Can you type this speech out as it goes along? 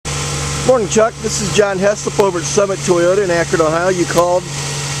Morning, Chuck. This is John Heslep over at Summit Toyota in Akron, Ohio. You called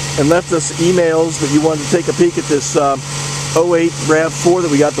and left us emails that you wanted to take a peek at this 08 Rav4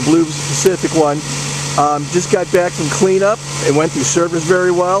 that we got, the blue Pacific one. Just got back from cleanup. It went through service very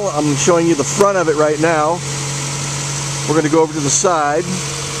well. I'm showing you the front of it right now. We're going to go over to the side.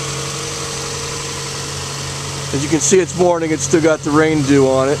 As you can see, it's morning. It's still got the rain dew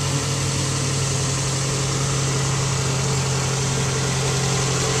on it.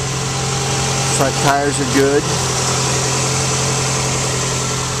 Front tires are good.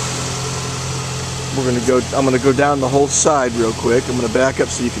 I'm going to go down the whole side real quick. I'm going to back up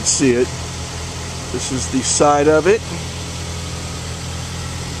so you can see it. This is the side of it.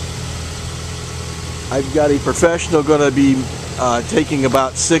 I've got a professional going to be taking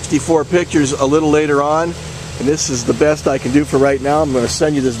about 64 pictures a little later on, and this is the best I can do for right now. I'm going to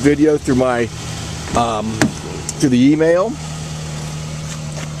send you this video through my through the email.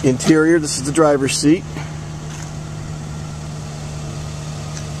 Interior, this is the driver's seat.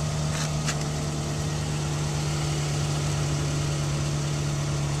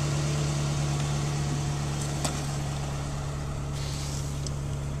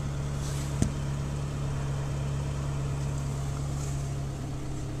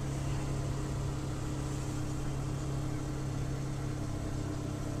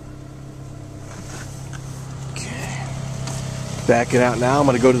 Backing out now, I'm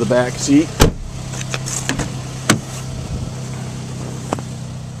going to go to the back seat.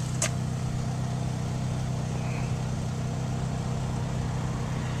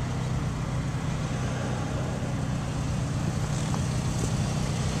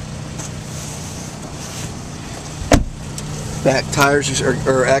 Back tires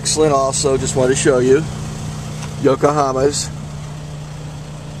are excellent also, just wanted to show you. Yokohama's.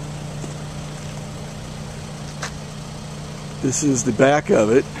 This is the back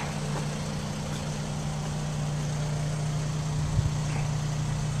of it.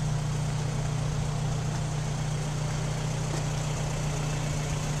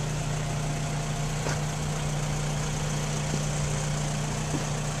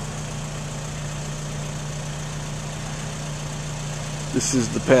 This is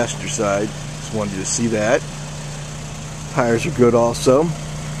the passenger side. Just wanted you to see that. Tires are good also.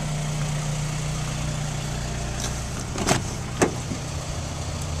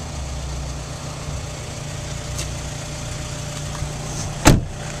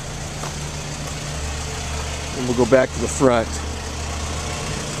 And we'll go back to the front.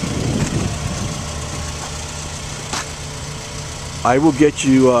 I will get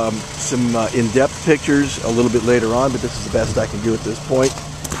you some in-depth pictures a little bit later on, but this is the best I can do at this point.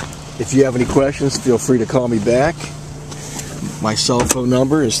 If you have any questions, feel free to call me back. My cell phone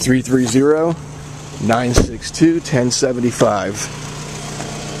number is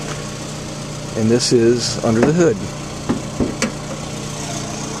 330-962-1075. And this is under the hood.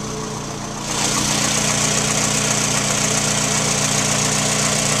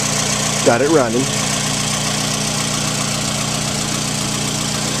 Got it running.